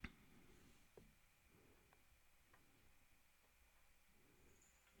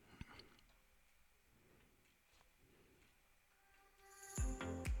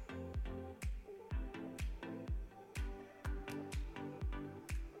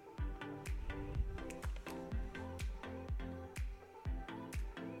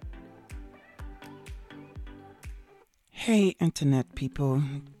Hey, internet people,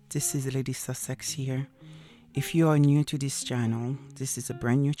 this is Lady Sussex here. If you are new to this channel, this is a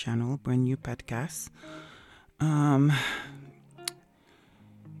brand new channel, brand new podcast.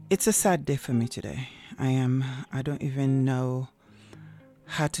 It's a sad day for me today. I don't even know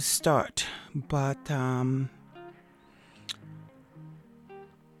how to start, but I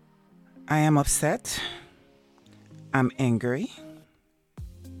am upset. I'm angry,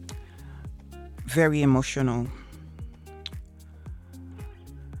 very emotional.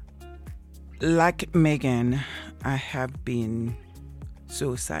 Like Megan, I have been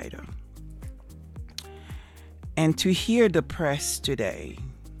suicidal. And to hear the press today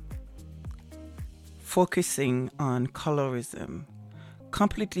focusing on colorism,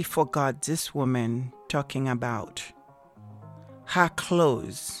 completely forgot this woman talking about how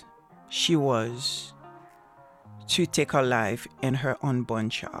close she was to take her life and her unborn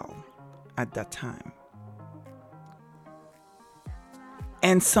child at that time.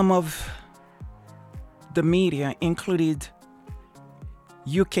 And some of the media, included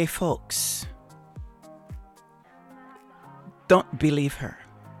UK folks, don't believe her.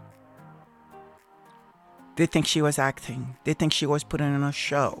 They think she was acting. They think she was putting on a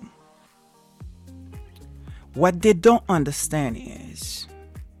show. What they don't understand is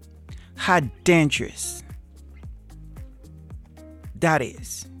how dangerous that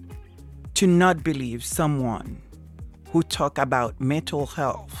is, to not believe someone who talk about mental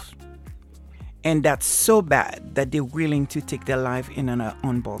health, and that's so bad that they're willing to take their life in an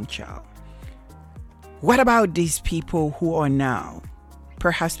unborn child. What about these people who are now,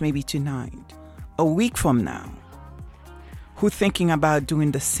 perhaps maybe tonight, a week from now, who thinking about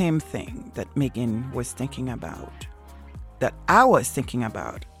doing the same thing that Megan was thinking about, that I was thinking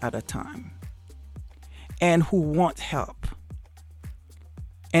about at a time, and who want help,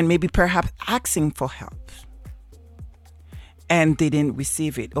 and maybe perhaps asking for help, and they didn't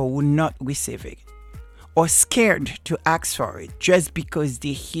receive it or will not receive it, or scared to ask for it just because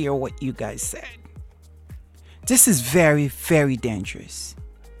they hear what you guys said. This is very, very dangerous.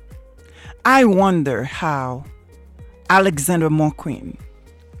 I wonder how Alexander McQueen,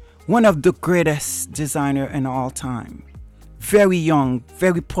 one of the greatest designers in all time, very young,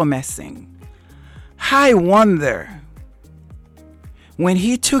 very promising, I wonder when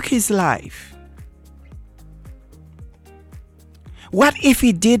he took his life, what if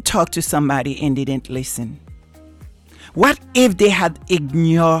he did talk to somebody and they didn't listen? What if they had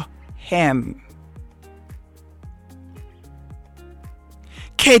ignored him?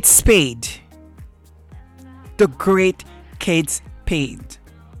 Kate Spade, the great Kate Spade,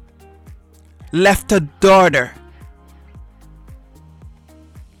 left a daughter.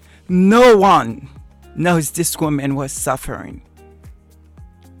 No one knows this woman was suffering.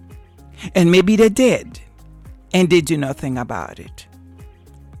 And maybe they did, and they do nothing about it.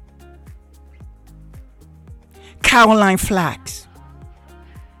 Caroline Flax,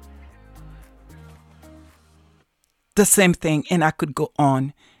 the same thing, and I could go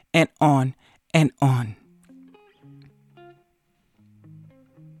on and on and on.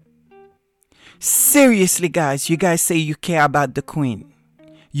 Seriously, guys, you guys say you care about the Queen.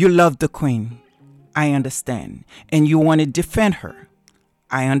 You love the Queen. I understand. And you want to defend her.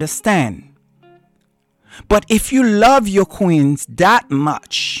 I understand. But if you love your queens that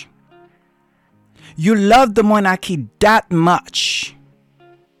much, you love the monarchy that much,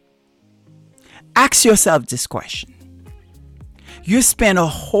 ask yourself this question. You spend a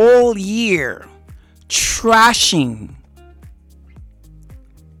whole year trashing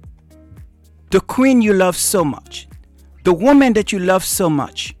the queen you love so much, the woman that you love so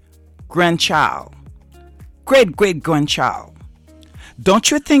much, grandchild, great-great-grandchild.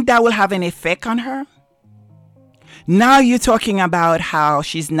 Don't you think that will have an effect on her? Now you're talking about how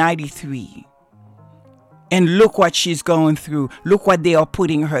she's 93. And look what she's going through. Look what they are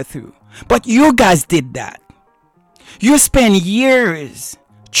putting her through. But you guys did that. You spend years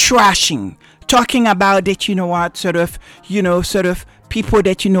trashing, talking about it, sort of people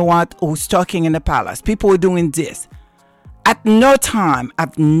that, who's talking in the palace. People are doing this. At no time,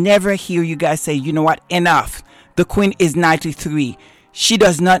 I've never hear you guys say, enough. The Queen is 93. She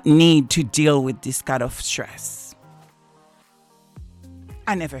does not need to deal with this kind of stress.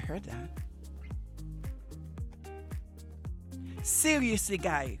 I never heard that. Seriously,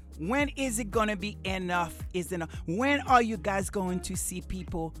 guys, when is it going to be enough is enough? When are you guys going to see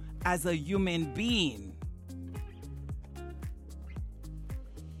people as a human being?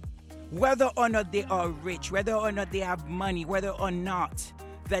 Whether or not they are rich, whether or not they have money, whether or not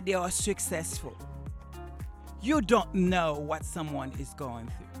that they are successful. You don't know what someone is going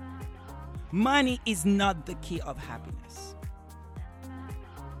through. Money is not the key of happiness.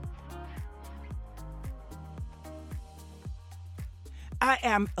 I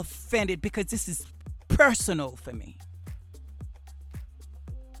am offended because this is personal for me.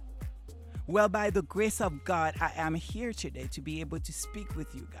 Well, by the grace of God, I am here today to be able to speak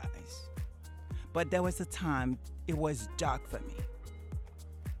with you guys. But there was a time it was dark for me.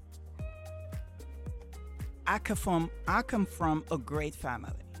 I come from a great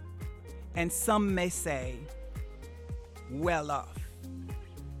family. And some may say, well off.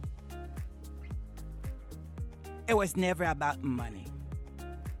 It was never about money.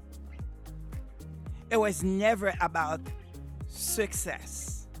 It was never about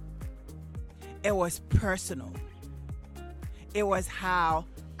success. It was personal. It was how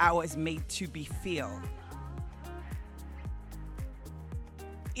I was made to be feel.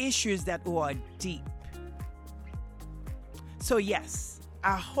 Issues that were deep. So yes,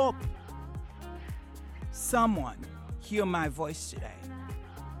 I hope someone hear my voice today.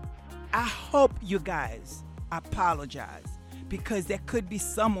 I hope you guys apologize, because there could be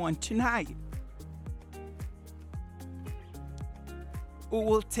someone tonight who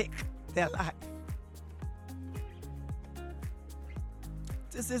will take their life.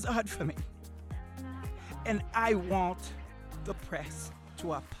 This is hard for me. And I want the press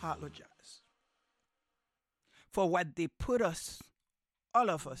to apologize for what they put us, all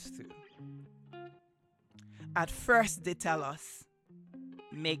of us, through. At first, they tell us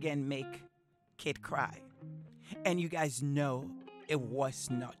Megan make Kate cry. And you guys know it was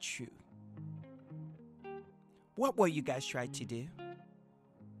not true. What were you guys trying to do?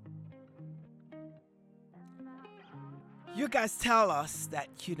 You guys tell us that,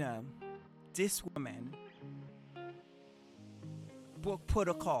 this woman broke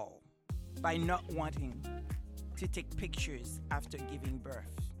protocol by not wanting to take pictures after giving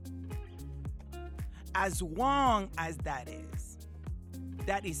birth. As wrong as that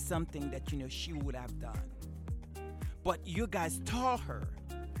is something that, she would have done. But you guys told her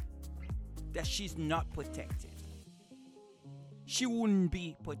that she's not protected. She wouldn't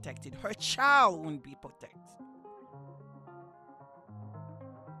be protected. Her child wouldn't be protected.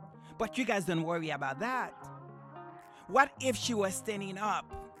 But you guys don't worry about that. What if she was standing up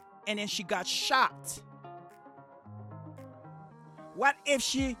and then she got shot? What if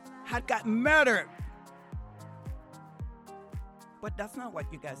she had got murdered? But that's not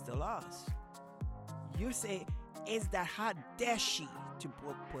what you guys tell us. You say, is that how dare she to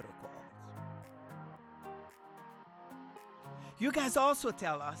break protocols? You guys also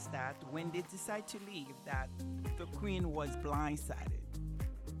tell us that when they decide to leave, that the queen was blindsided.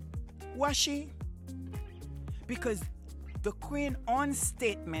 Was she? Because the queen on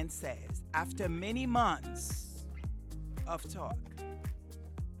statement says, after many months of talk,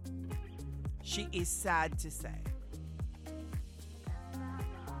 she is sad to say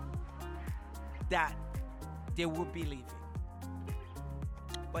that they will be leaving.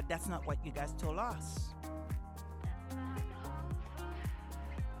 But that's not what you guys told us.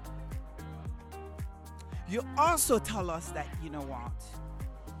 You also tell us that, you know what?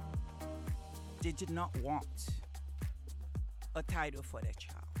 They did not want a title for their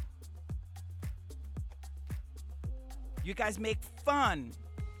child. You guys make fun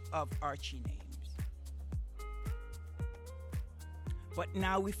of Archie names. But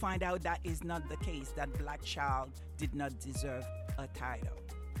now we find out that is not the case, that black child did not deserve a title.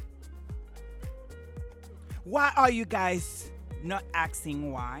 Why are you guys not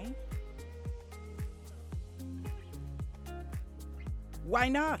asking why? Why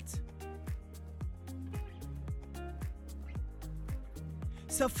not?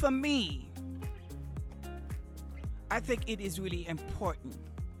 So for me, I think it is really important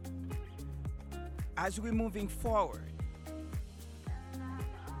as we're moving forward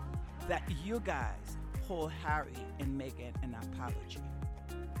that you guys hold Harry and Meghan an apology.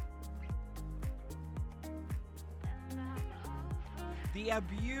 The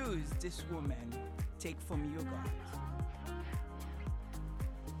abuse this woman take from you guys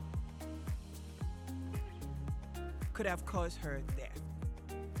could have caused her death.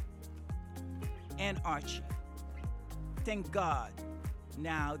 And Archie. Thank God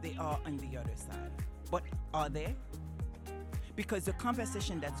now they are on the other side. But are they? Because the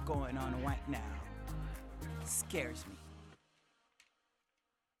conversation that's going on right now scares me.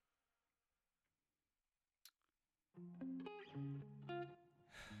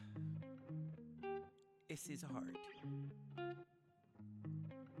 This is hard.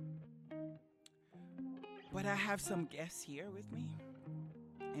 But I have some guests here with me.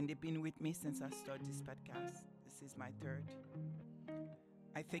 And they've been with me since I started this podcast. This is my third.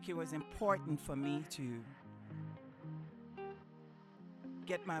 I think it was important for me to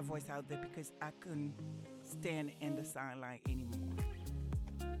get my voice out there because I couldn't stand in the sideline anymore.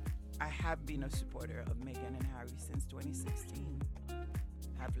 I have been a supporter of Meghan and Harry since 2016.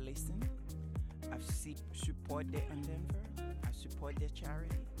 I've listened. I've support their endeavor. I support their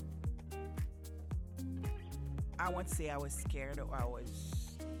charity. I won't say I was scared or I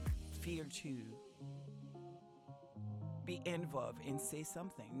was feared to be involved and say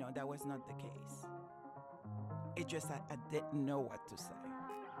something. No, that was not the case. It just I didn't know what to say.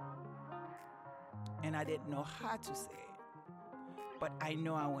 And I didn't know how to say it. But I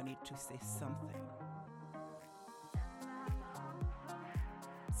know I wanted to say something.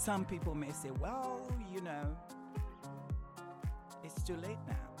 Some people may say, well, it's too late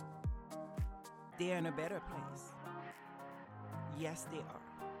now. They're in a better place. Yes, they are.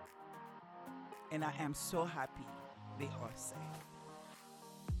 And I am so happy they are safe.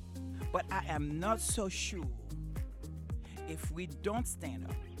 But I am not so sure if we don't stand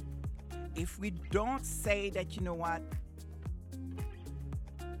up, if we don't say that, you know what,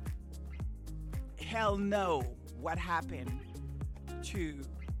 hell no, what happened to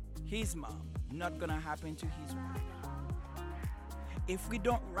his mom, not gonna happen to his wife. If we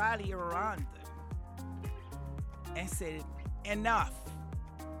don't rally around them and say, enough,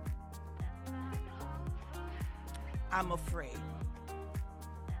 I'm afraid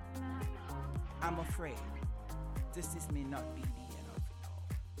this may not be the end of it all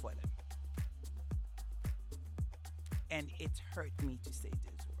for them. And it hurt me to say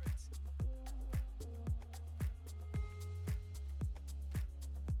these words.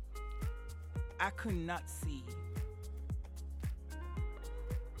 I could not see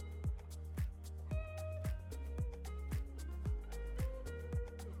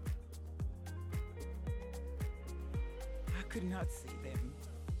them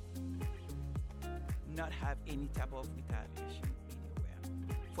not have any type of retaliation anywhere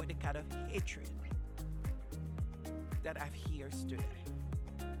for the kind of hatred that I've heard today.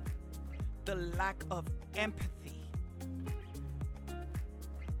 The lack of empathy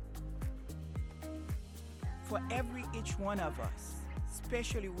for each one of us,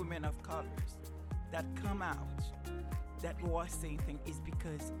 especially women of colors, that come out that were saying things is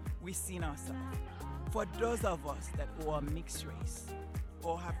because we've seen ourselves. For those of us that were mixed race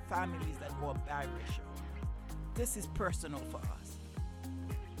or have families that were biracial, this is personal for us.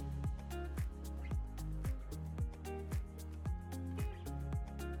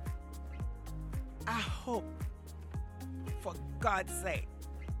 I hope, for God's sake,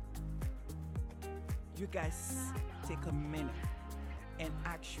 you guys take a minute and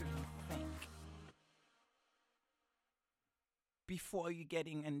actually think before you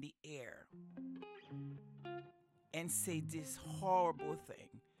getting in the air and say this horrible thing.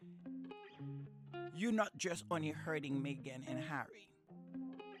 You're not just only hurting Meghan and Harry.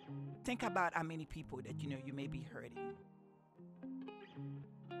 Think about how many people that you may be hurting.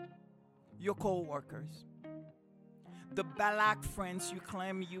 Your co-workers, the black friends you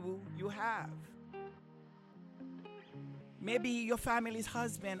claim you have. Maybe your family's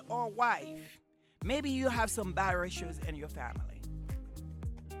husband or wife. Maybe you have some biracials in your family.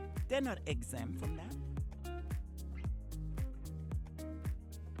 They're not exempt from that.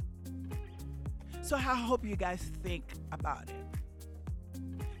 So I hope you guys think about it.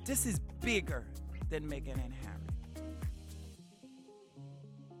 This is bigger than Meghan and Harry.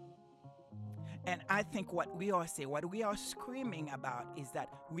 And I think what we are screaming about is that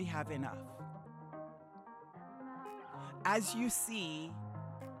we have enough. As you see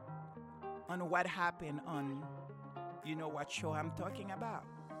on what happened on, what show I'm talking about,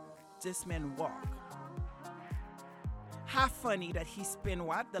 This Man Walk. How funny that he spent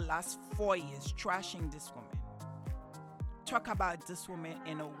the last 4 years trashing this woman. Talk about this woman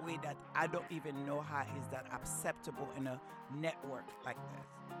in a way that I don't even know how is that acceptable in a network like this.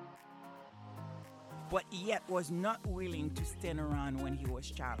 But yet was not willing to stand around when he was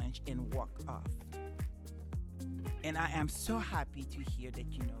challenged and walk off. And I am so happy to hear that,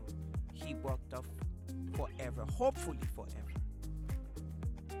 he walked off forever, hopefully forever.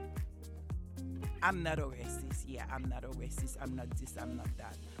 I'm not a racist. Yeah, I'm not a racist. I'm not this, I'm not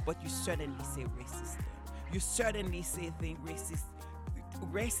that. But you certainly say racist thing. You certainly say things racist.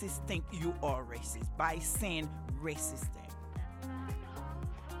 Racists think you are racist by saying racist thing.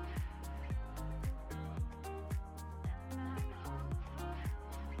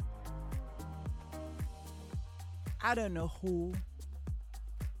 I don't know who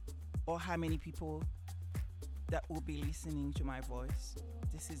or how many people that will be listening to my voice.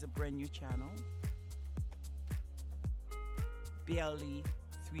 This is a brand new channel. Barely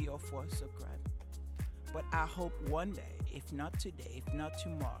 3 or 4 Sukrat. But I hope one day, if not today, if not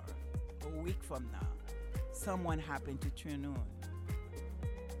tomorrow, a week from now, someone happened to tune on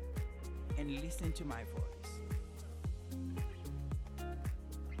and listen to my voice.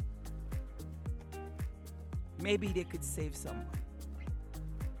 Maybe they could save someone.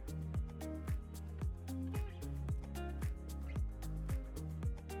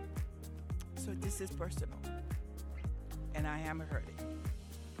 So this is personal, and I am hurting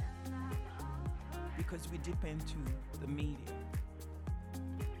because we depend to the media.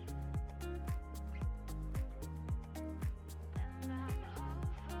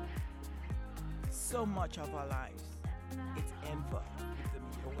 So much of our lives, it's involved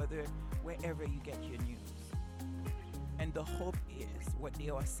with the media, wherever you get your news. And the hope is what they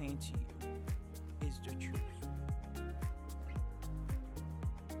are saying to you is the truth.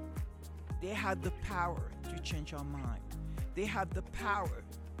 They have the power to change our mind. They have the power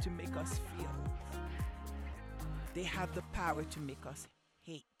to make us feel. They have the power to make us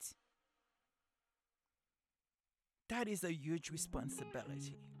hate. That is a huge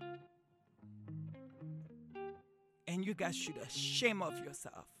responsibility. And you guys should shame of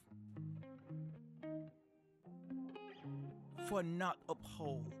yourself for not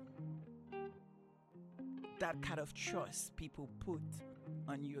uphold that kind of trust people put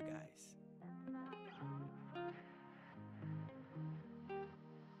on you guys.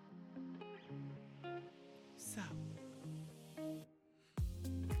 So,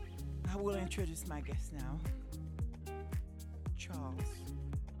 I will introduce my guests now, Charles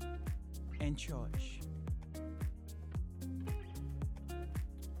and George.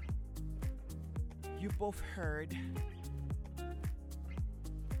 You both heard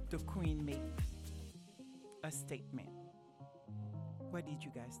the Queen make a statement. What did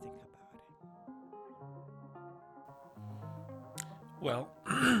you guys think about it? Well,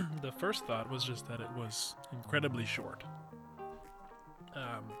 the first thought was just that it was incredibly short.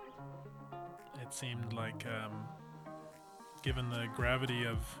 It seemed like, given the gravity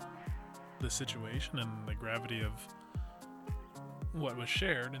of the situation and the gravity of what was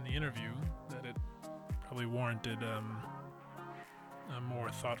shared in the interview, that it probably warranted a more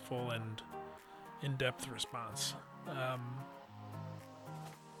thoughtful and in-depth response. I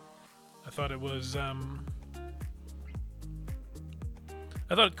thought it was... I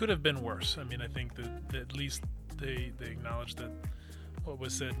thought it could have been worse. I mean, I think that at least they acknowledged that what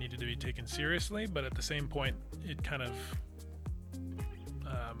was said needed to be taken seriously, but at the same point, it kind of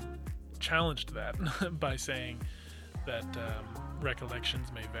challenged that by saying that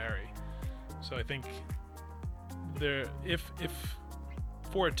recollections may vary. So I think if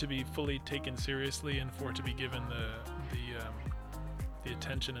for it to be fully taken seriously and for it to be given the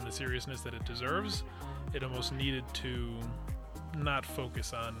attention and the seriousness that it deserves, it almost needed to not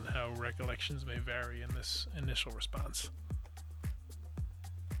focus on how recollections may vary in this initial response.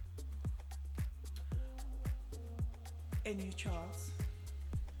 And you, Charles?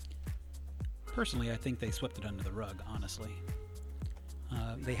 Personally, I think they swept it under the rug, honestly.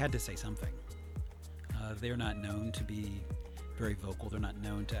 They had to say something. They're not known to be very vocal. They're not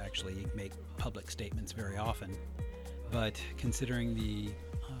known to actually make public statements very often. But considering the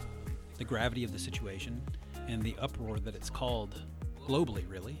gravity of the situation and the uproar that it's called globally,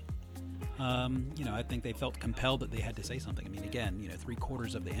 really, I think they felt compelled that they had to say something. I mean, again,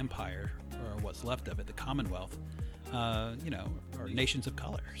 3/4 of the empire, or what's left of it, the Commonwealth, are nations of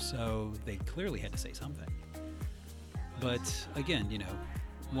color. So they clearly had to say something. But again,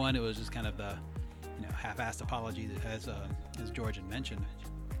 one, it was just kind of the half-assed apology, as George had mentioned.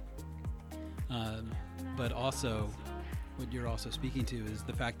 But also, what you're also speaking to is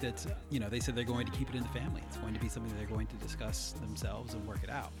the fact that, they said they're going to keep it in the family. It's going to be something they're going to discuss themselves and work it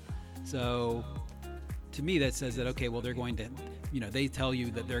out. So, to me, that says that, okay, well, they're going to, they tell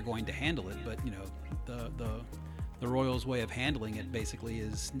you that they're going to handle it, but, the royals' way of handling it basically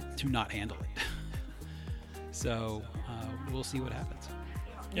is to not handle it. So, we'll see what happens.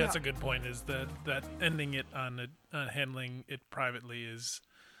 Yeah, that's a good point, is that ending it on handling it privately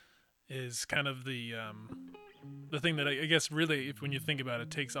is kind of the thing that I guess really, when you think about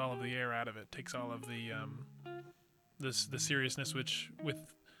it, takes all of the air out of it, takes all of the seriousness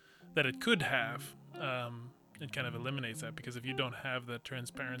that it could have. It kind of eliminates that, because if you don't have that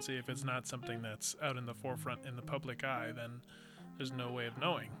transparency, if it's not something that's out in the forefront in the public eye, then there's no way of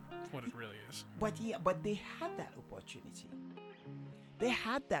knowing what it really is. But they had that opportunity. They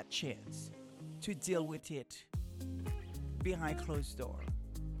had that chance to deal with it behind closed door.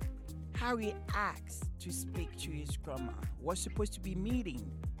 Harry asked to speak to his grandma, was supposed to be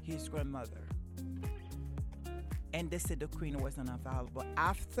meeting his grandmother. and they said the Queen wasn't available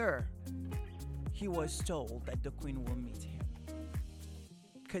after he was told that the Queen will meet him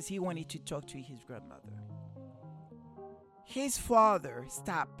because he wanted to talk to his grandmother. His father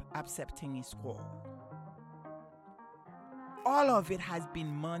stopped accepting his call. All of it has been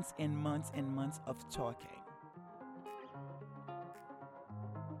months and months and months of talking.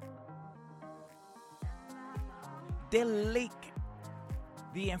 They leak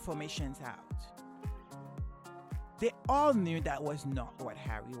the information out. They all knew that was not what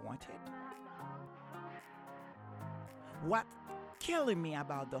Harry wanted. What killing me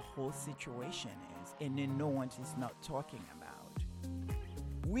about the whole situation is, and then no one is not talking about,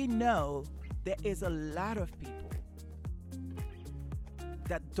 we know there is a lot of people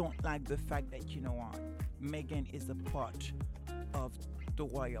that don't like the fact that, you know what, Meghan is a part of the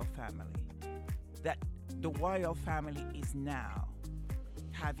royal family. That the royal family is now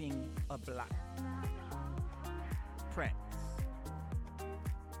having a black prince.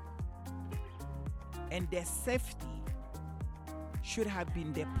 And their safety should have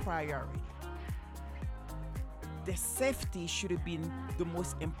been their priority. Their safety should have been the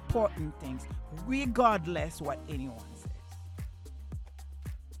most important things, regardless what anyone says.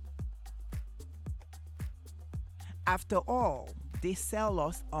 After all, they sell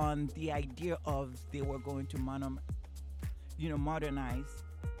us on the idea of they were going to modernize,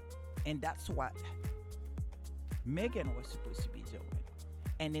 and that's what Meghan was supposed to be doing,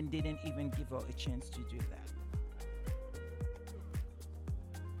 and then didn't even give her a chance to do that.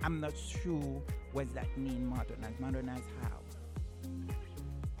 I'm not sure what that mean, modernize. Modernize how?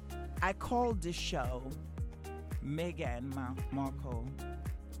 I called the show Meghan Markle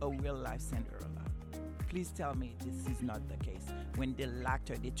a real life Cinderella. Please tell me this is not the case. When they locked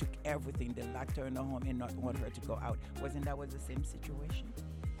her, they took everything. They locked her in the home and not want her to go out. Wasn't that the same situation?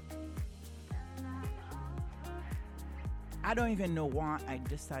 I don't even know why I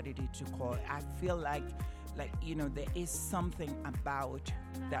decided to call. I feel like there is something about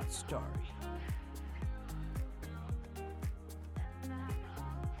that story.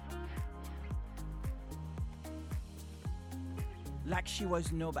 Like she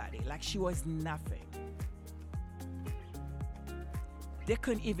was nobody, like she was nothing. They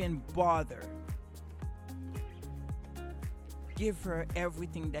couldn't even bother give her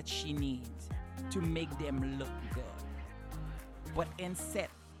everything that she needs to make them look good. But instead,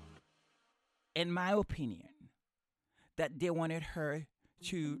 in my opinion, that they wanted her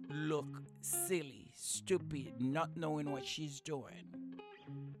to look silly, stupid, not knowing what she's doing.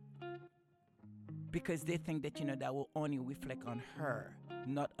 Because they think that, that will only reflect on her,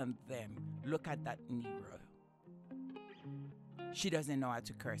 not on them. Look at that Negro. She doesn't know how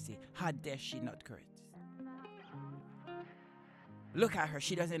to curse. How dare she not curse? Look at her.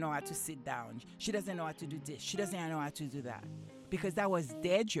 She doesn't know how to sit down. She doesn't know how to do this. She doesn't know how to do that. Because that was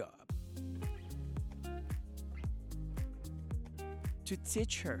their job. To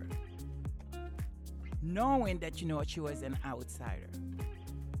teach her. Knowing that, she was an outsider.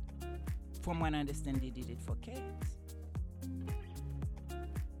 From what I understand, they did it for Kate.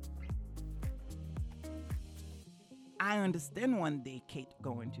 I understand one day Kate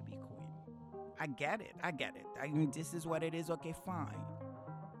going to be queen. I get it. I mean, this is what it is. Okay, fine.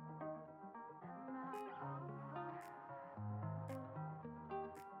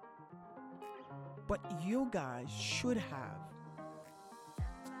 But you guys should have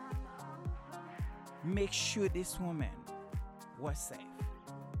make sure this woman was safe.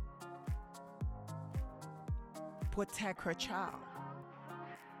 Protect her child.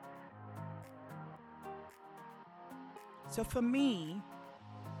 So for me,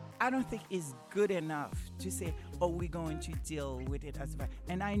 I don't think it's good enough to say, oh, we're going to deal with it as well.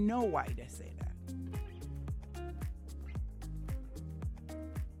 And I know why they say that.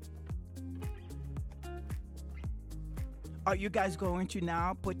 Are you guys going to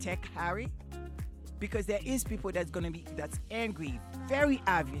now protect Harry? Because there is people that's angry. Very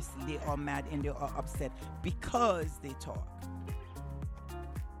obviously, they are mad and they are upset because they talk.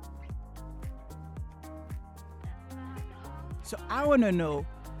 So I want to know,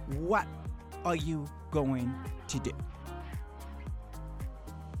 what are you going to do?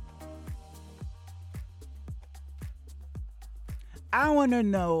 I want to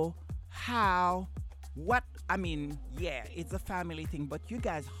know it's a family thing, but you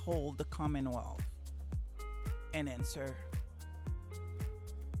guys hold the Commonwealth and answer.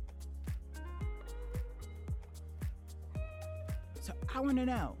 So I want to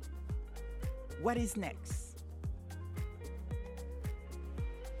know, what is next?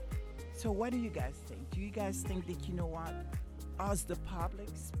 So what do you guys think? Do you guys think that, us, the public,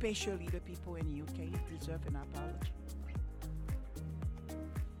 especially the people in UK, deserve an apology?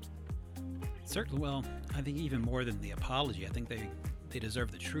 Certainly. Well, I think even more than the apology, I think they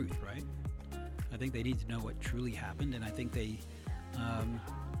deserve the truth, right? I think they need to know what truly happened, and I think they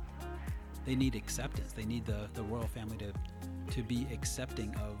need acceptance. They need the royal family to be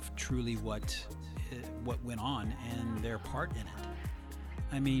accepting of truly what went on and their part in it.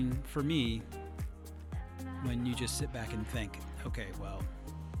 I mean, for me, when you just sit back and think, okay, well,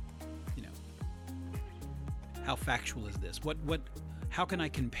 you know, how factual is this? How can I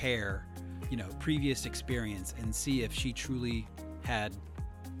compare, you know, previous experience and see if she truly had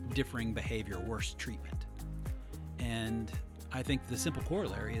differing behavior, worse treatment? And I think the simple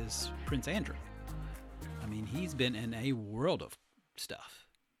corollary is Prince Andrew. I mean, he's been in a world of stuff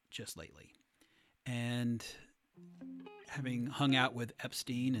just lately. And having hung out with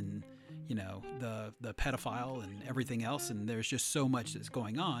Epstein and, you know, the pedophile and everything else, and there's just so much that's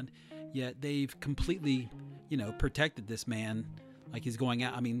going on, yet they've completely, you know, protected this man like he's going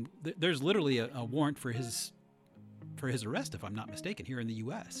out. I mean, there's literally a warrant for his arrest, if I'm not mistaken, here in the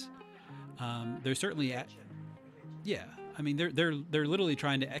U.S. There's certainly yeah. I mean, they're literally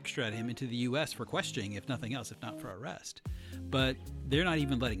trying to extradite him into the U.S. for questioning, if nothing else, if not for arrest. But they're not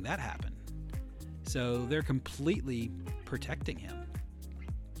even letting that happen. So they're completely protecting him.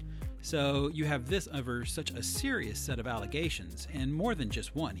 So you have this over such a serious set of allegations, and more than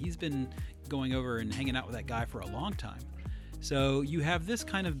just one. He's been going over and hanging out with that guy for a long time. So you have this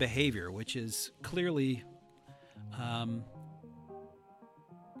kind of behavior, which is clearly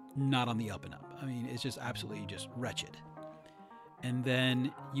not on the up and up. I mean, it's just absolutely just wretched. And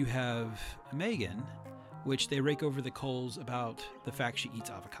then you have Meghan, which they rake over the coals about the fact she eats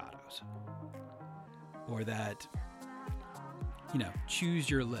avocados. Or that, you know, choose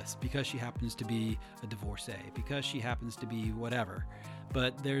your list because she happens to be a divorcee, because she happens to be whatever.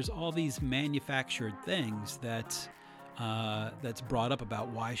 But there's all these manufactured things that's brought up about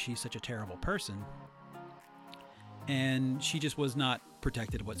why she's such a terrible person. And she just was not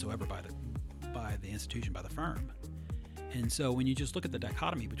protected whatsoever by the institution, by the firm. And so when you just look at the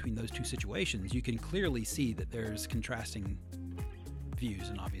dichotomy between those two situations, you can clearly see that there's contrasting views,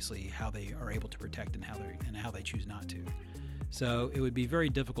 and obviously how they are able to protect and how they choose not to. So it would be very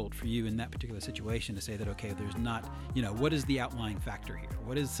difficult for you in that particular situation to say that, okay, there's not, you know, what is the outlying factor here?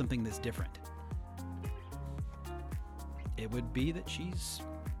 What is something that's different? It would be that she's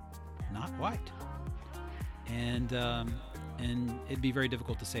not white. And it'd be very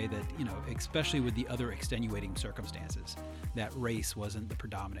difficult to say that, you know, especially with the other extenuating circumstances, that race wasn't the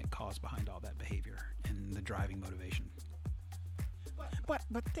predominant cause behind all that behavior and the driving motivation.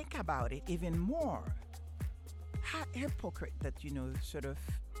 But think about it even more. How hypocrite that, you know, sort of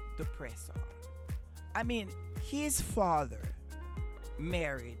the press are. I mean, his father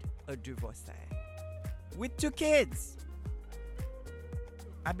married a divorcee with 2 kids.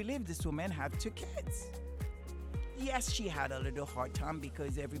 I believe this woman had 2 kids. Yes, she had a little hard time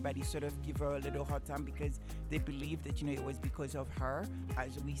because everybody sort of give her a little hard time because they believe that, you know, it was because of her,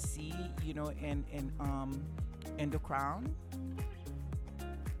 as we see, you know, in The Crown.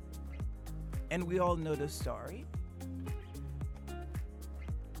 And we all know the story.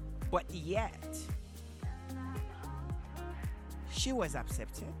 But yet, she was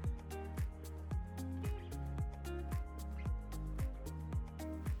accepted.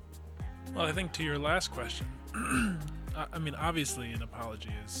 Well, I think to your last question, I mean, obviously, an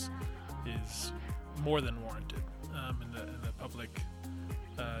apology is more than warranted, and the public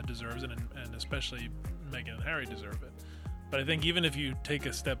deserves it, and especially Meghan and Harry deserve it. But I think even if you take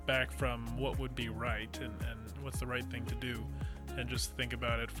a step back from what would be right and what's the right thing to do, and just think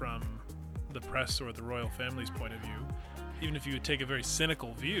about it from the press or the royal family's point of view, even if you take a very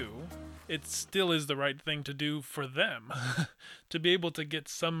cynical view, it still is the right thing to do for them to be able to get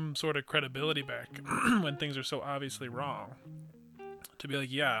some sort of credibility back when things are so obviously wrong. To be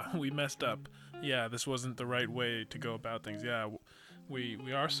like, yeah, we messed up. Yeah, this wasn't the right way to go about things. Yeah, we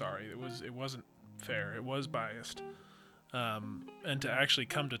are sorry. It wasn't fair. It was biased. And to actually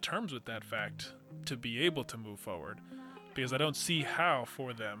come to terms with that fact, to be able to move forward. Because I don't see how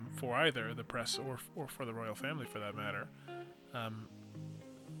for them, for either the press or for the royal family for that matter,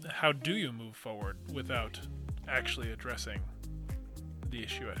 how do you move forward without actually addressing the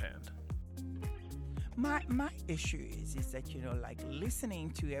issue at hand? My issue is that, you know, like listening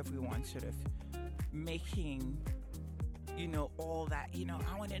to everyone sort of making, you know, all that, you know,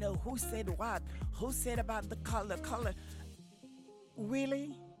 I want to know who said what, who said about the color.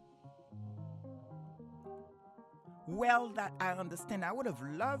 Really? Well, that I understand. I would have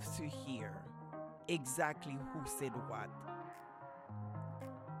loved to hear exactly who said what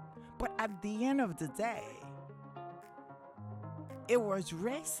But at the end of the day, it was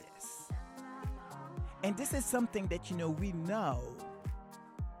racist. And this is something that, we know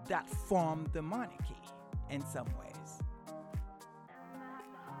that formed the monarchy in some ways.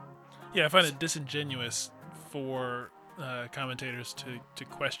 Yeah, I find it disingenuous for commentators to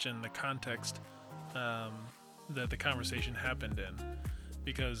question the context that the conversation happened in,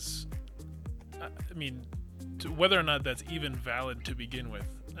 because I mean, whether or not that's even valid to begin with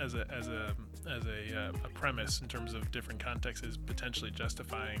as a premise in terms of different contexts is potentially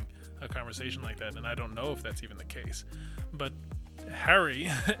justifying a conversation like that, and I don't know if that's even the case. But Harry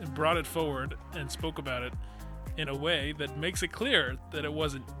brought it forward and spoke about it in a way that makes it clear that it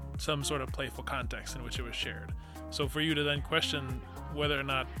wasn't some sort of playful context in which it was shared. So for you to then question whether or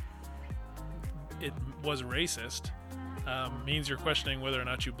not it was racist means you're questioning whether or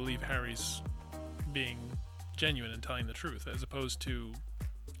not you believe Harry's being genuine and telling the truth, as opposed to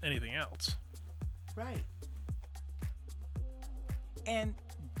anything else. Right. And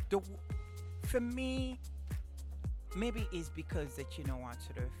for me, maybe it's because that,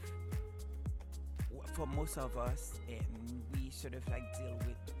 sort of, for most of us, and we sort of like deal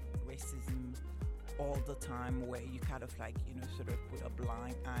with racism all the time, where you kind of like, sort of put a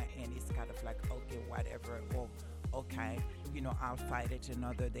blind eye, and it's kind of like, okay, whatever, or okay, I'll fight it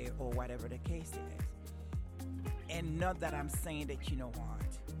another day, or whatever the case is. And not that I'm saying that,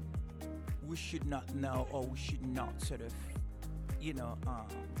 we should not know, or we should not sort of,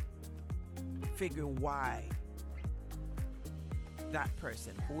 figure why that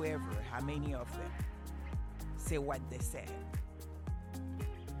person, whoever, how many of them, say what they said.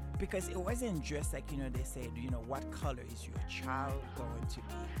 Because it wasn't just like, they said, what color is your child going to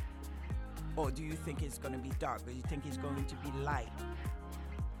be? Or do you think it's going to be dark? Or do you think it's going to be light?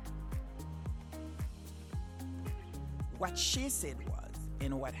 What she said was,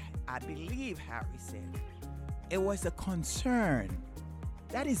 and what I believe Harry said, it was a concern.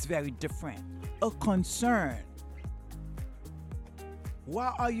 That is very different. A concern.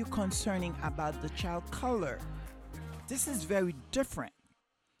 Why are you concerning about the child color? This is very different.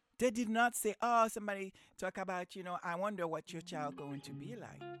 They did not say, oh, somebody talk about, I wonder what your child going to be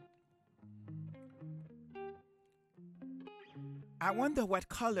like. I wonder what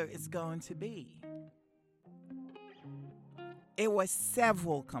color it's going to be. It was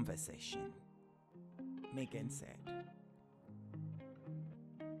several conversations, Meghan said.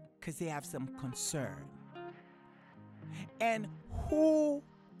 Because they have some concern. And who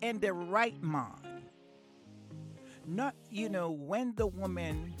in their right mind, not, when the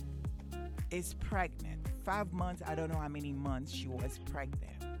woman is pregnant, 5 months, I don't know how many months she was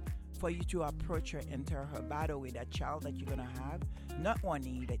pregnant, for you to approach her and tell her, by the way, that child that you're going to have, not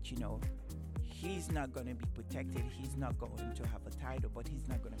only that, he's not going to be protected, he's not going to have a title, but he's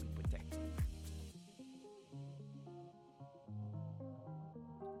not going to be protected.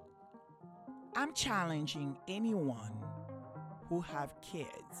 I'm challenging anyone who have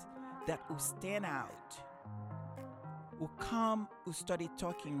kids that will stand out, who come, who started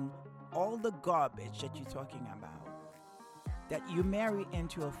talking all the garbage that you're talking about, that you marry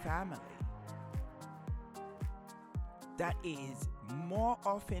into a family that is more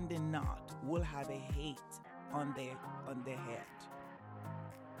often than not will have a hate on their head.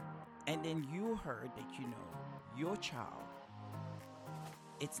 And then you heard that, your child,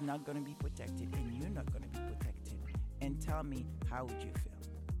 it's not going to be protected, and you're not going to be protected. And tell me, how would you feel?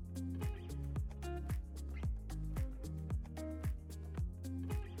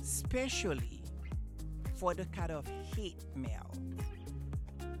 Especially for the kind of hate mail.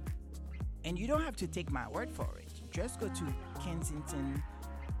 And you don't have to take my word for it. Just go to Kensington,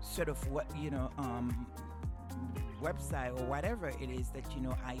 sort of website or whatever it is that,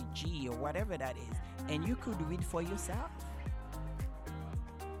 IG or whatever that is, and you could read for yourself.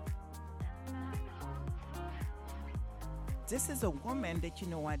 This is a woman that,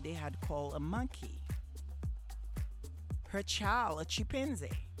 they had called a monkey. Her child, a chimpanzee.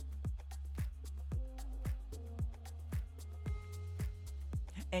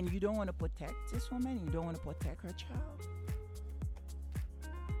 And you don't want to protect this woman? You don't want to protect her child?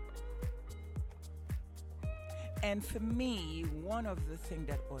 And for me, one of the things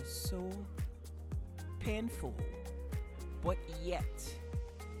that was so painful, but yet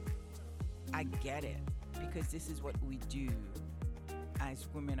I get it, because this is what we do as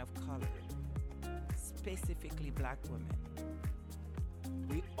women of color, specifically black women.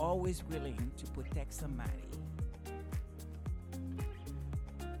 We're always willing to protect somebody,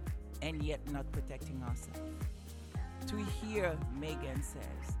 and yet not protecting ourselves. To hear Meghan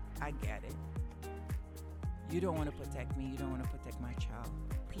says, I get it. You don't want to protect me, you don't want to protect my child,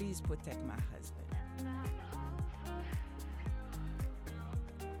 Please protect my husband.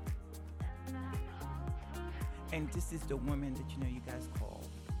 And this is the woman that you guys call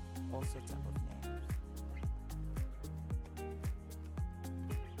all sorts of names.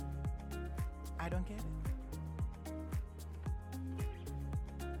 I don't get it.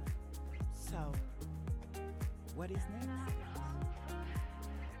 So, what is next?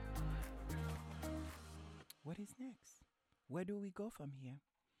 What is next? Where do we go from here?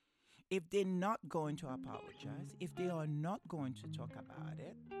 If they're not going to apologize, if they are not going to talk about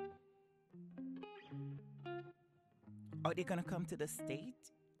it, are they going to come to the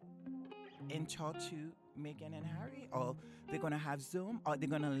state and talk to Meghan and Harry? Or they're going to have Zoom? Or they're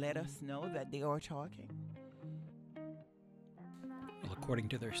going to let us know that they are talking? Well, according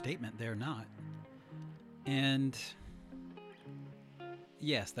to their statement, they're not. And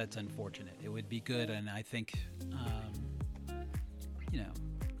yes, that's unfortunate. It would be good, and I think,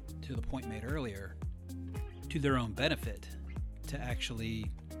 to the point made earlier, to their own benefit, to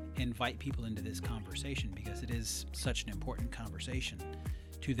actually invite people into this conversation, because it is such an important conversation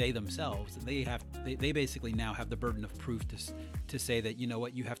to they themselves. They basically now have the burden of proof to say that, you know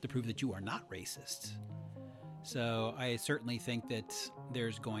what, you have to prove that you are not racist. So I certainly think that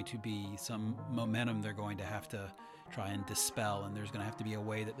there's going to be some momentum they're going to have to try and dispel, and there's going to have to be a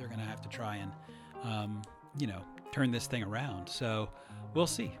way that they're going to have to try and turn this thing around. So we'll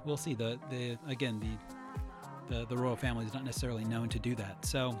see. The royal family is not necessarily known to do that.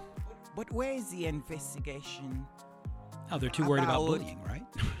 So, but where is the investigation? Oh, they're too worried about bullying, right?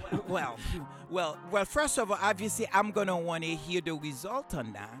 well. First of all, obviously, I'm gonna want to hear the result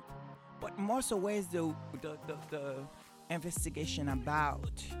on that. But more so, where's the investigation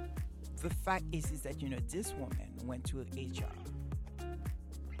about? The fact is that this woman went to HR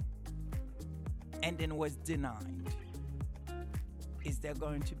and then was denied. Is there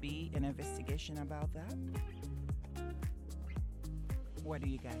going to be an investigation about that? What do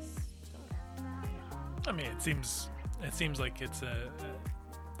you guys thought? I mean, it seems like it's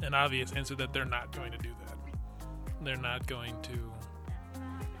an obvious answer that they're not going to do that. They're not going to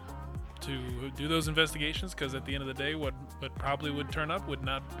do those investigations, because at the end of the day, what probably would turn up would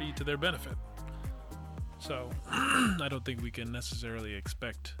not be to their benefit. So I don't think we can necessarily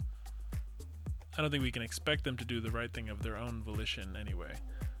expect. I don't think we can expect them to do the right thing of their own volition anyway.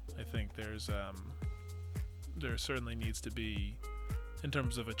 I think there certainly needs to be, in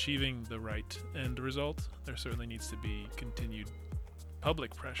terms of achieving the right end result, there certainly needs to be continued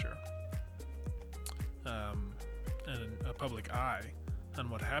public pressure and a public eye on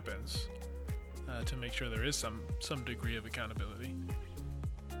what happens to make sure there is some degree of accountability.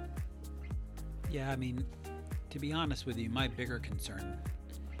 Yeah, I mean, to be honest with you, my bigger concern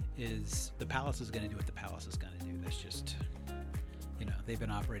is the palace is going to do what the palace is going to do. That's just, they've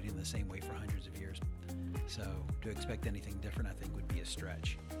been operating the same way for hundreds of years. So to expect anything different, I think, would be a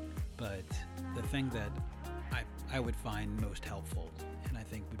stretch. But the thing that I would find most helpful, and I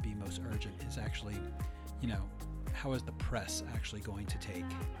think would be most urgent, is actually, how is the press actually going to take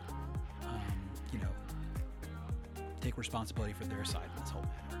responsibility for their side in this whole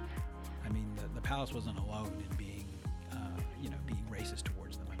matter? I mean, the palace wasn't alone in being, being racist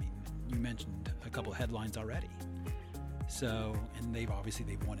towards them. I mean, you mentioned a couple of headlines already. So, and they've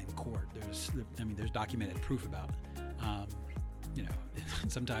won in court. There's documented proof about it.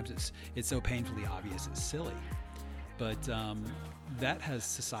 Sometimes it's so painfully obvious it's silly, but that has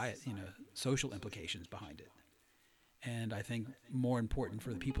social implications behind it. And I think more important for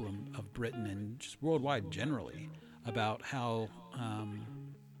the people of Britain and just worldwide generally about how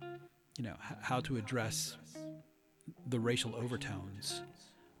to address the racial overtones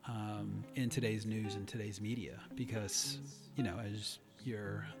in today's news and today's media, because as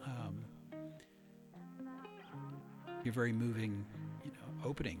your very moving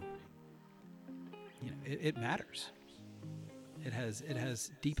opening, it matters. It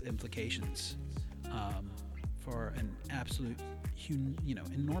has deep implications for an absolute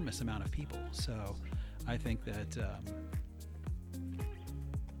enormous amount of people. So I think that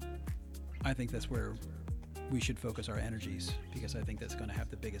that's where we should focus our energies, because I think that's going to have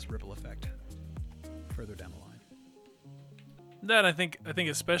the biggest ripple effect further down the line. That I think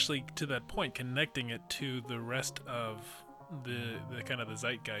especially to that point, connecting it to the rest of the kind of the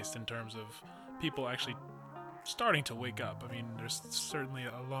zeitgeist in terms of people actually starting to wake up. I mean, there's certainly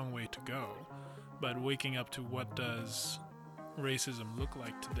a long way to go, but waking up to what does racism look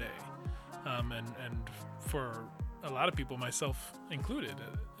like today, and for a lot of people, myself included,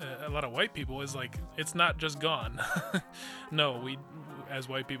 a lot of white people, is like, it's not just gone. No, we, as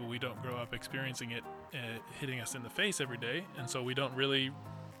white people, we don't grow up experiencing it hitting us in the face every day, and so we don't really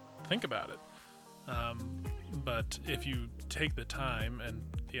think about it. But if you take the time and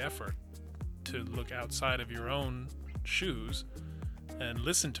the effort to look outside of your own shoes and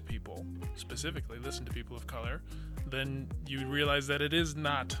listen to people, specifically listen to people of color, then you realize that it is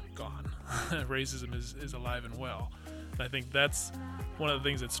not gone. Racism is alive and well. And I think that's one of the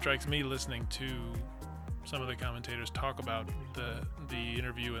things that strikes me listening to some of the commentators talk about the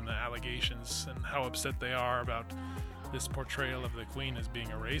interview and the allegations and how upset they are about this portrayal of the Queen as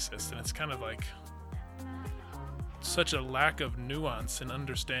being a racist. And it's kind of like such a lack of nuance and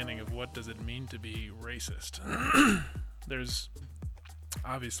understanding of what does it mean to be racist. There's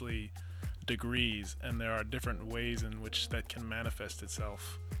obviously degrees, and there are different ways in which that can manifest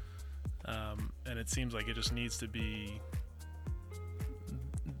itself. And it seems like it just needs to be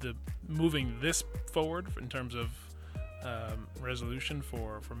moving this forward in terms of resolution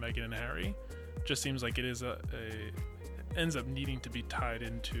for Meghan and Harry. Just seems like it is ends up needing to be tied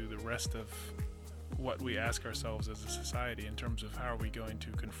into the rest of what we ask ourselves as a society in terms of how are we going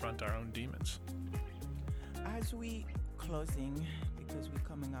to confront our own demons. As we closing, because we're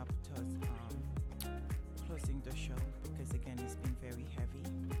coming up to closing the show, because again it's been very heavy,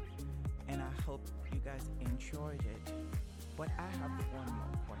 and I hope you guys enjoyed it. But I have one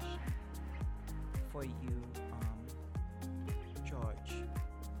more question for you, George.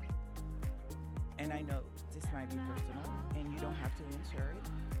 And I know this might be personal, and you don't have to answer it.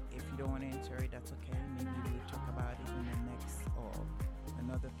 If you don't want to answer it, that's okay. Maybe we'll talk about it in the next or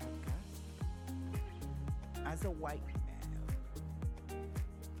another podcast. As a white male,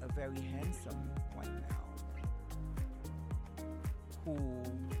 a very handsome white male, who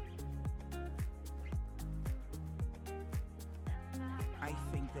I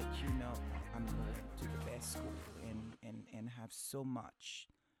think that I'm going to the best school and have so much.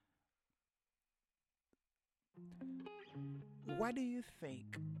 What do you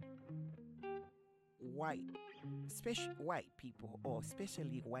think especially white people, or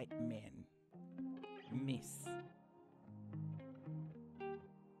especially white men, miss?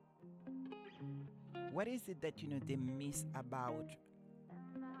 What is it that they miss about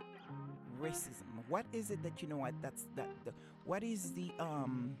racism? What is it that what is the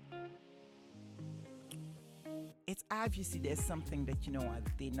it's obviously there's something that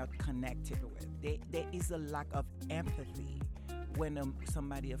they're not connected with. There is a lack of empathy when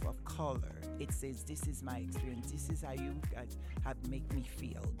somebody of color, it says, this is my experience, this is how you guys have made me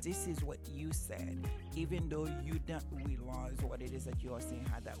feel, this is what you said, even though you don't realize what it is that you are saying,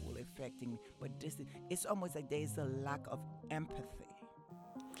 how that will affect me. But it's almost like there is a lack of empathy.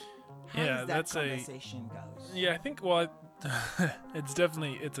 How does that conversation goes? Yeah, I think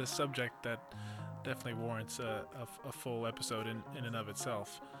it's a subject that definitely warrants a full episode in and of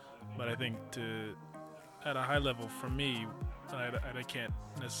itself. But I think at a high level, for me, I can't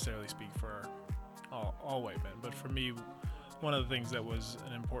necessarily speak for all white men, but for me, one of the things that was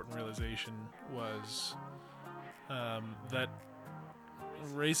an important realization was that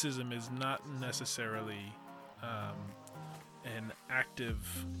racism is not necessarily an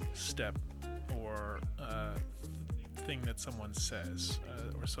active step or thing that someone says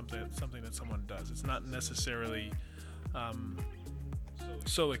or something that someone does. It's not necessarily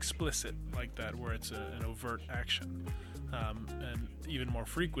so explicit like that, where it's an overt action, and even more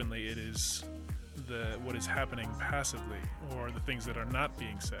frequently it is what is happening passively, or the things that are not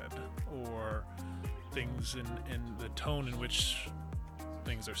being said, or things in the tone in which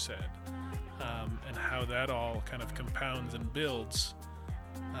things are said, and how that all kind of compounds and builds.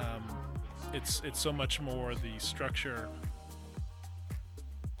 It's so much more the structure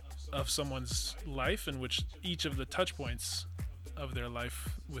of someone's life, in which each of the touch points of their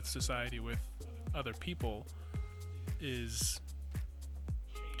life with society, with other people, is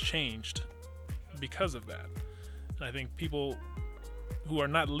changed because of that. And I think people who are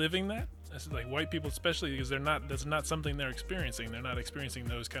not living that, like white people especially, because that's not something they're experiencing. They're not experiencing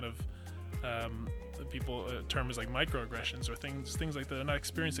those kind of people terms like microaggressions or things like that. They're not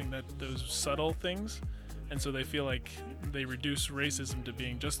experiencing those subtle things, and so they feel like they reduce racism to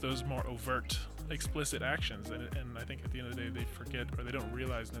being just those more overt, explicit actions. And I think at the end of the day, they forget, or they don't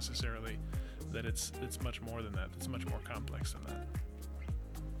realize necessarily that it's much more than that. It's much more complex than that.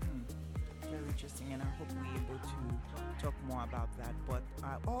 Very interesting, and I hope we're able to talk more about that. But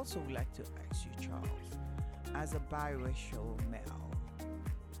I also would like to ask you, Charles, as a biracial male,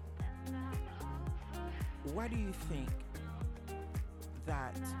 what do you think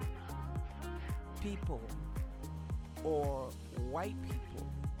that people, or white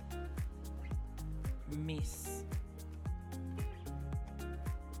people, miss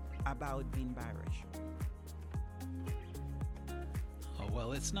about being biracial? Oh, well,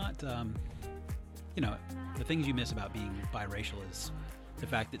 Well, it's not, you know, the things you miss about being biracial is the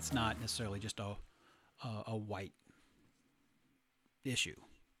fact it's not necessarily just a white issue.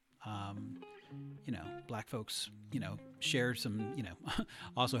 You know, black folks, you know, share some, you know,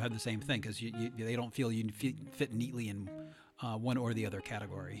 also have the same thing because they don't feel you fit neatly in one or the other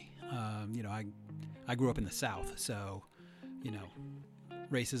category. You know, I grew up in the South, so, you know,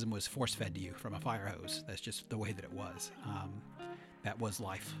 racism was force-fed to you from a fire hose. That's just the way that it was. That was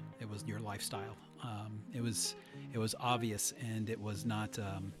life. It was your lifestyle. It was obvious, and it was not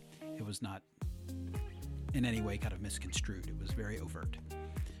in any way kind of misconstrued. It was very overt.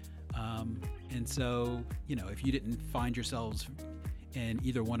 And so, you know, if you didn't find yourselves in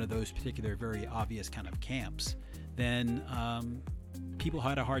either one of those particular very obvious kind of camps, then people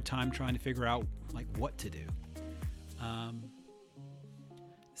had a hard time trying to figure out like what to do.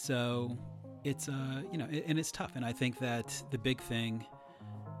 So it's you know, and it's tough. And I think that the big thing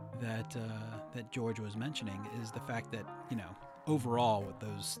that George was mentioning is the fact that, you know, overall what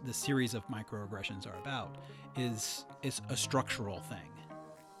the series of microaggressions are about is a structural thing.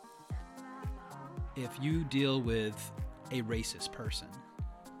 If you deal with a racist person,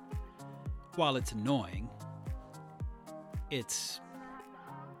 while it's annoying, you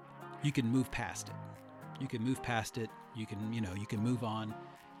can move past it. You can move past it. You can move on.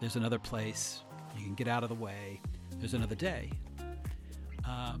 There's another place. You can get out of the way. There's another day.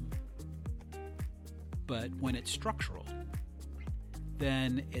 But when it's structural,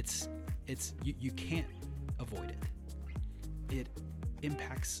 then you can't avoid it. It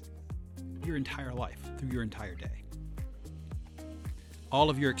impacts your entire life through your entire day. All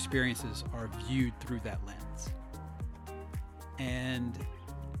of your experiences are viewed through that lens. And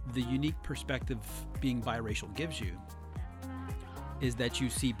the unique perspective being biracial gives you is that you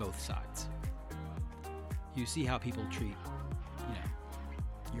see both sides. You see how people treat, you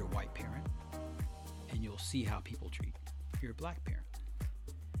know, your white parent, and you'll see how people treat your black parent.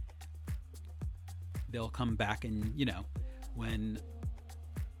 They'll come back and, you know, when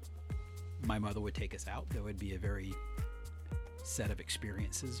my mother would take us out, there would be a very set of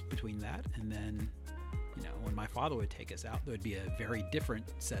experiences between that. And then, you know, when my father would take us out, there would be a very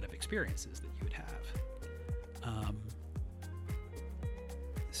different set of experiences that you would have.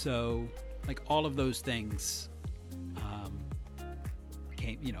 So, like, all of those things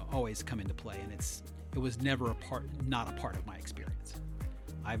always come into play, and it was never not a part of my experience.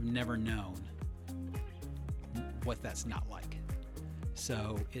 I've never known what that's not like.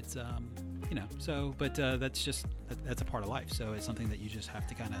 So it's that's a part of life. So it's something that you just have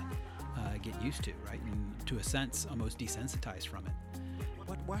to kind of get used to, right? And to a sense, almost desensitized from it.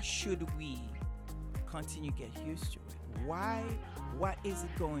 But why should we continue to get used to it? Why? What is it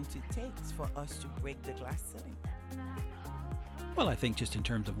going to take for us to break the glass ceiling? Well, I think just in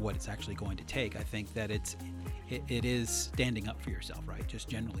terms of what it's actually going to take, I think that it is standing up for yourself, right? Just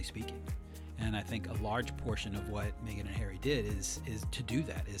generally speaking. And I think a large portion of what Meghan and Harry did is to do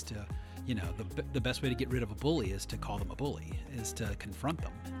that, is to, you know, the best way to get rid of a bully is to call them a bully, is to confront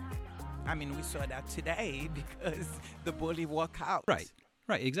them. I mean, we saw that today because the bully walked out. Right,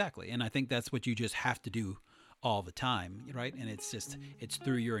 exactly. And I think that's what you just have to do all the time, right? And it's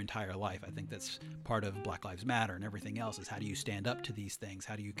through your entire life. I think that's part of Black Lives Matter and everything else, is how do you stand up to these things?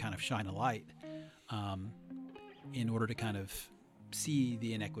 How do you kind of shine a light in order to kind of see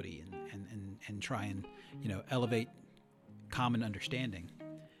the inequity and try and, you know, elevate common understanding.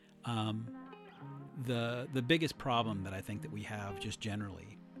 The biggest problem that I think that we have just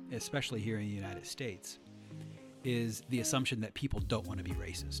generally, especially here in the United States, is the assumption that people don't want to be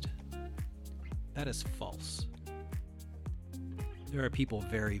racist. That is false. There are people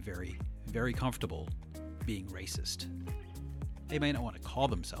very, very, very comfortable being racist. They may not want to call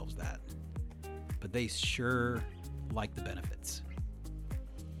themselves that, but they sure like the benefits.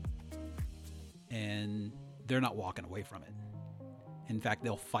 And they're not walking away from it. In fact,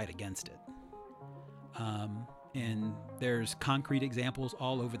 they'll fight against it. And there's concrete examples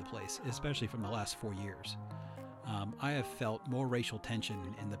all over the place, especially from the last 4 years. I have felt more racial tension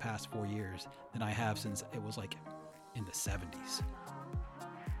in the past 4 years than I have since it was like in the 70s.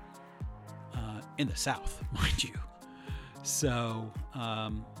 In the South, mind you. So I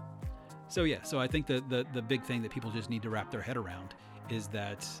think the big thing that people just need to wrap their head around is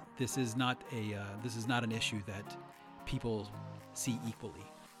that this is not an issue that people see equally,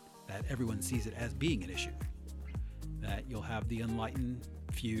 that everyone sees it as being an issue. That you'll have the enlightened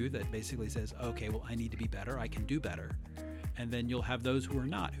few that basically says, okay, well, I need to be better, I can do better. And then you'll have those who are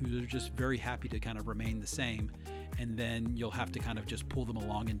not, who are just very happy to kind of remain the same. And then you'll have to kind of just pull them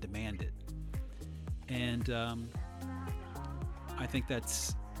along and demand it. And I think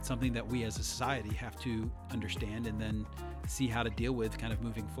that's something that we as a society have to understand and then see how to deal with kind of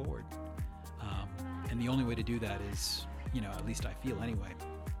moving forward. And the only way to do that is, at least I feel anyway,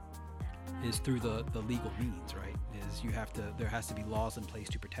 is through the legal means, right? Is there has to be laws in place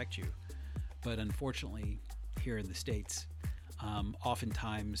to protect you. But unfortunately, here in the States,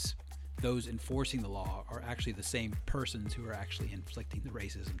 oftentimes those enforcing the law are actually the same persons who are actually inflicting the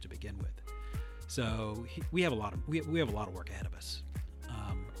racism to begin with. So we have a lot of work ahead of us,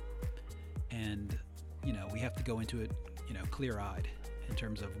 and we have to go into it, clear-eyed in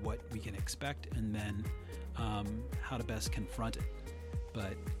terms of what we can expect, and then how to best confront it.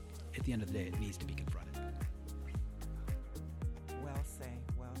 But at the end of the day, it needs to be confronted. Well said,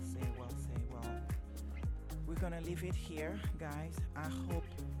 well said, well said. Well, we're gonna leave it here, guys. I hope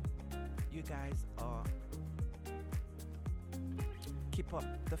you guys keep up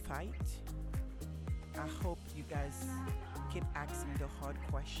the fight. I hope you guys keep asking the hard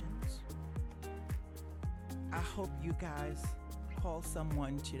questions. I hope you guys call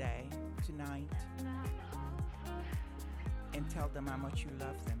someone tonight, and tell them how much you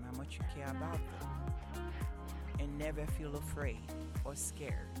love them, how much you care about them, and never feel afraid or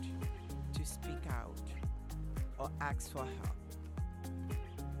scared to speak out or ask for help.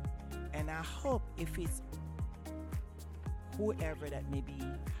 And I hope if it's whoever that maybe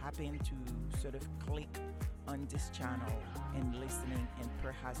happened to sort of click on this channel and listening and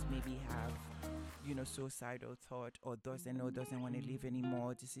perhaps maybe have suicidal thought or doesn't want to live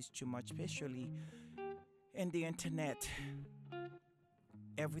anymore, this is too much, especially in the internet,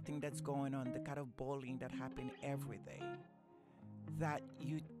 everything that's going on, the kind of bullying that happen every day, that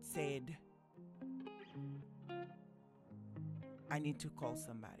you said, I need to call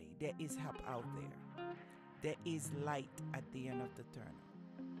somebody. There is help out there. There is light at the end of the tunnel.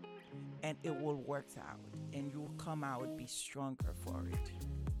 And it will work out. And you will come out, be stronger for it.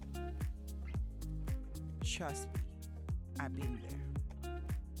 Trust me, I've been there.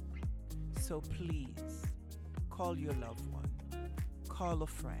 So please, call your loved one. Call a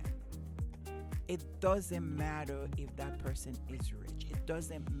friend. It doesn't matter if that person is rich. It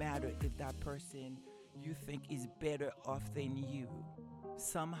doesn't matter if that person you think is better off than you.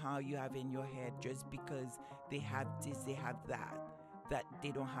 Somehow you have in your head, just because they have this, they have that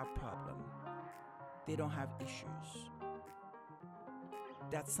they don't have problem. They don't have issues.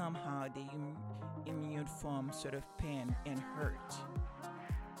 That somehow they immune from sort of pain and hurt,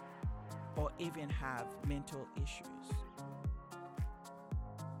 or even have mental issues.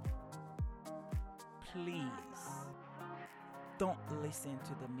 Please don't listen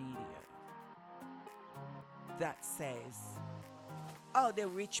to the media that says, oh, they're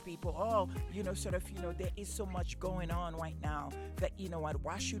rich people. Oh, there is so much going on right now that,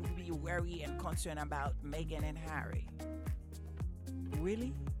 why should we be worried and concerned about Meghan and Harry?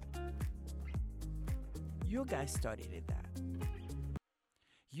 Really? You guys started that.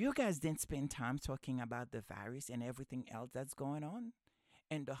 You guys didn't spend time talking about the virus and everything else that's going on,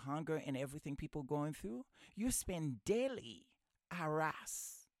 and the hunger and everything people going through. You spend daily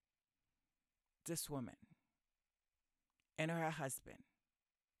harass this woman and her husband.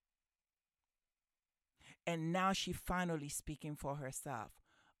 And now she finally speaking for herself.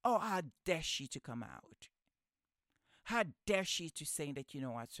 Oh, how dare she to come out? How dare she to say that,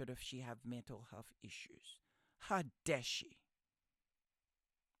 she have mental health issues? How dare she?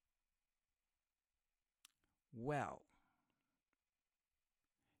 Well,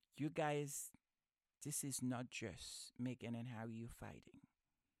 you guys, this is not just Meghan and Harry you fighting.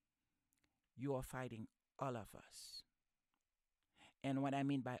 You are fighting all of us. And what I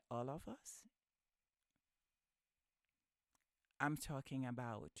mean by all of us, I'm talking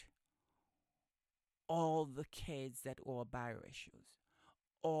about all the kids that are biracials,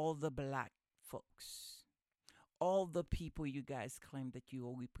 all the black folks, all the people you guys claim that you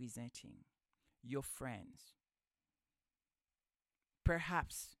are representing, your friends,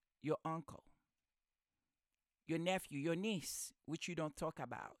 perhaps your uncle, your nephew, your niece, which you don't talk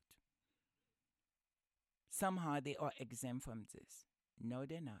about. Somehow they are exempt from this. No,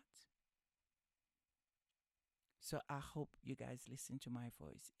 they're not. So I hope you guys listen to my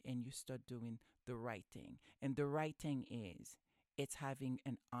voice and you start doing the right thing. And the right thing is, it's having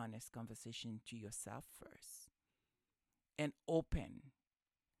an honest conversation to yourself first. And open.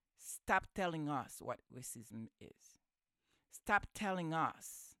 Stop telling us what racism is. Stop telling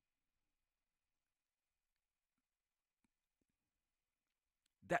us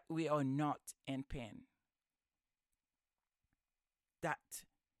that we are not in pain. That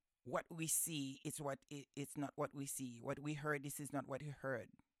what we see is it's not what we see. What we heard, this is not what we heard.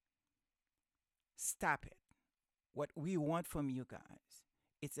 Stop it. What we want from you guys,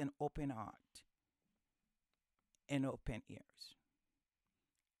 it's an open heart and open ears.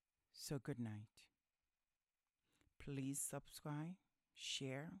 So good night. Please subscribe,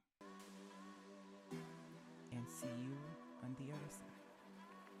 share,